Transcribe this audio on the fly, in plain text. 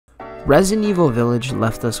Resident Evil Village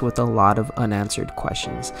left us with a lot of unanswered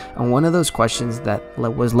questions, and one of those questions that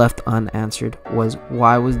was left unanswered was,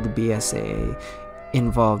 why was the BSAA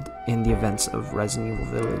involved in the events of Resident Evil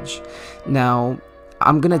Village? Now,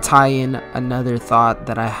 I'm gonna tie in another thought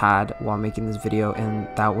that I had while making this video, and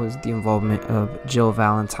that was the involvement of Jill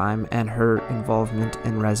Valentine and her involvement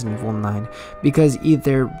in Resident Evil 9, because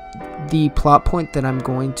either the plot point that I'm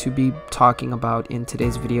going to be talking about in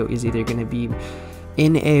today's video is either going to be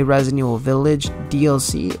in a Resident Evil Village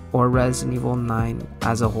DLC or Resident Evil 9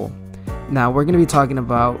 as a whole. Now, we're going to be talking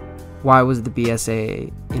about why was the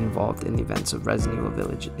BSAA involved in the events of Resident Evil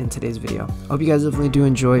Village in today's video. I hope you guys definitely do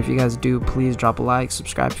enjoy. If you guys do, please drop a like,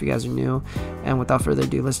 subscribe if you guys are new, and without further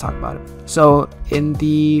ado, let's talk about it. So in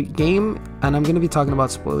the game, and I'm going to be talking about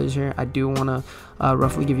spoilers here, I do want to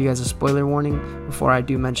roughly give you guys a spoiler warning before I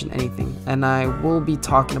do mention anything, and I will be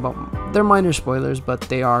talking about, they're minor spoilers, but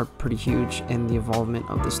they are pretty huge in the involvement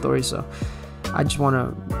of the story, so I just want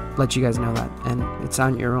to let you guys know that, and it's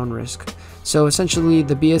on your own risk. So essentially,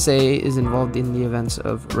 the BSAA is involved in the events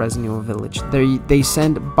of Resident Evil Village. They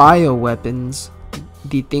send bioweapons.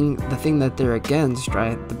 The thing that they're against,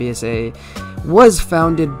 right? The BSAA was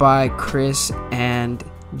founded by Chris and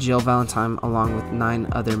Jill Valentine along with 9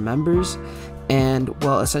 other members, and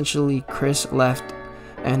well, essentially Chris left,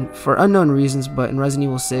 and for unknown reasons, but in Resident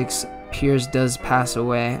Evil 6, Pierce does pass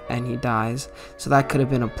away and he dies, so that could have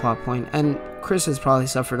been a plot point, and Chris has probably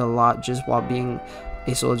suffered a lot just while being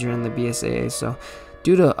a soldier in the BSAA, so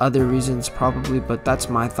due to other reasons probably, but that's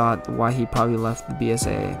my thought why he probably left the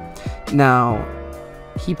BSAA. Now,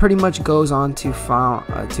 he pretty much goes on to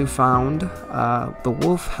found the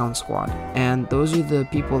Wolfhound Squad, and those are the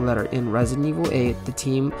people that are in Resident Evil 8, the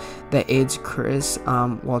team that aids Chris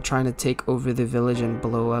while trying to take over the village and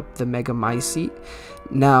blow up the Mega Mycete.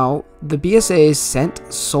 Now, the BSAA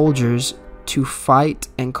sent soldiers to fight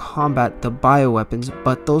and combat the bioweapons,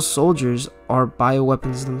 but those soldiers are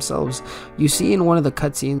bioweapons themselves. You see in one of the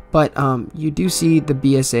cutscenes, but you do see the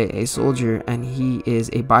BSAA soldier, and he is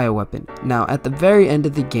a bioweapon. Now, at the very end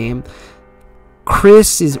of the game,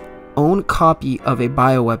 Chris's own copy of a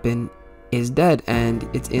bioweapon is dead, and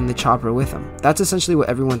it's in the chopper with him. That's essentially what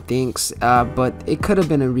everyone thinks, but it could have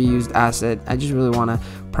been a reused asset. I just really want to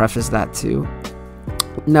preface that too.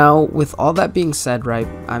 Now, with all that being said, right,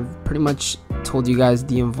 I've pretty much told you guys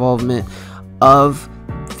the involvement of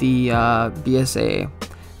the BSAA.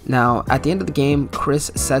 Now, at the end of the game,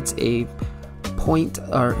 Chris sets a point,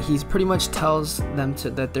 or he pretty much tells them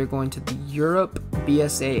that they're going to the Europe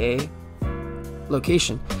BSAA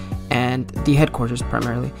location, and the headquarters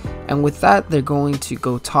primarily, and with that they're going to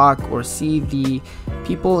go talk or see the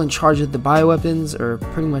people in charge of the bioweapons, or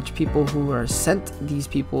pretty much people who are sent these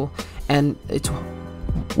people, and it's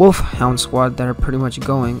Wolfhound Squad that are pretty much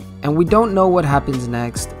going, and we don't know what happens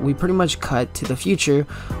next. We pretty much cut to the future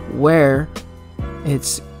where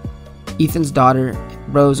it's Ethan's daughter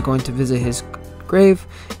Rose going to visit his grave,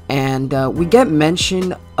 and we get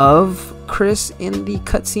mention of Chris in the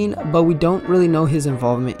cutscene, but we don't really know his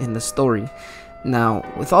involvement in the story. Now,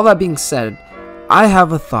 with all that being said, I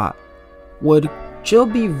have a thought. Would Jill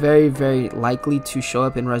be very, very likely to show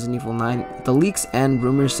up in Resident Evil 9? The leaks and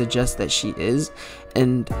rumors suggest that she is,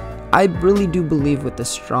 and I really do believe with a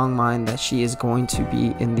strong mind that she is going to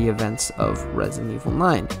be in the events of Resident Evil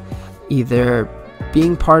 9, either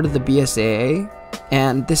being part of the BSAA,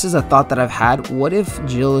 and this is a thought that I've had, what if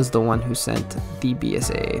Jill is the one who sent the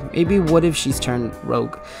BSAA? Maybe what if she's turned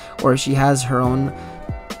rogue, or she has her own,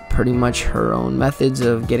 pretty much her own methods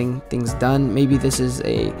of getting things done. Maybe this is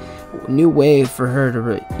a new way for her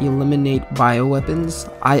to eliminate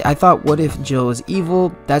bioweapons. I thought, what if Jill is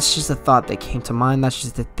evil? That's just a thought that came to mind. That's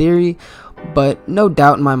just a theory, but no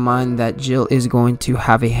doubt in my mind that Jill is going to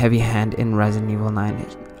have a heavy hand in Resident Evil 9.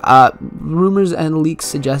 Rumors and leaks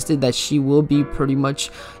suggested that she will be pretty much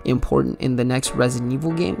important in the next Resident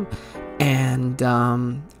Evil game, and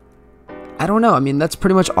I don't know. I mean, that's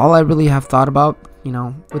pretty much all I really have thought about, you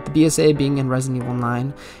know, with the BSAA being in Resident Evil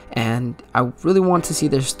 9, and I really want to see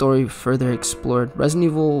their story further explored. Resident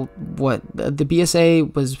Evil, the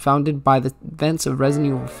BSAA was founded by the events of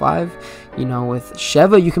Resident Evil 5, you know, with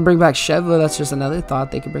Sheva. You can bring back Sheva. That's just another thought.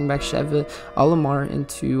 They could bring back Sheva Olimar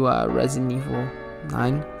into Resident Evil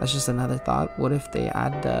 9. That's just another thought. What if they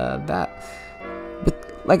add that?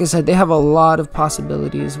 But like I said, they have a lot of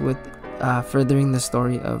possibilities with furthering the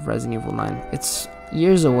story of Resident Evil 9. It's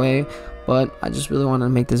years away, but I just really want to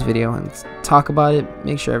make this video and talk about it,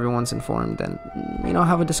 make sure everyone's informed, and, you know,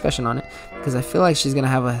 have a discussion on it, because I feel like she's going to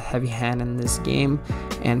have a heavy hand in this game,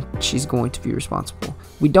 and she's going to be responsible.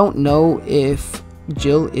 We don't know if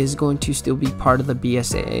Jill is going to still be part of the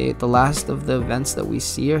BSAA. The last of the events that we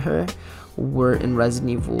see her were in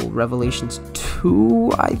Resident Evil Revelations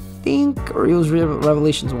 2, I think, or it was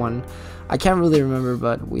Revelations 1. I can't really remember,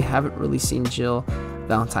 but we haven't really seen Jill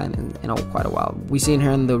Valentine in quite a while. We've seen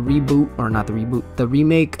her in the the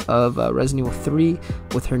remake of Resident Evil 3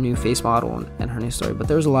 with her new face model and her new story, but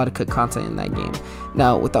there was a lot of good content in that game.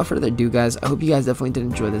 Now, without further ado, guys, I hope you guys definitely did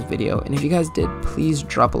enjoy this video, and if you guys did, please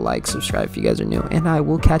drop a like, subscribe if you guys are new, and I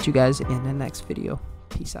will catch you guys in the next video.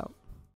 Peace out.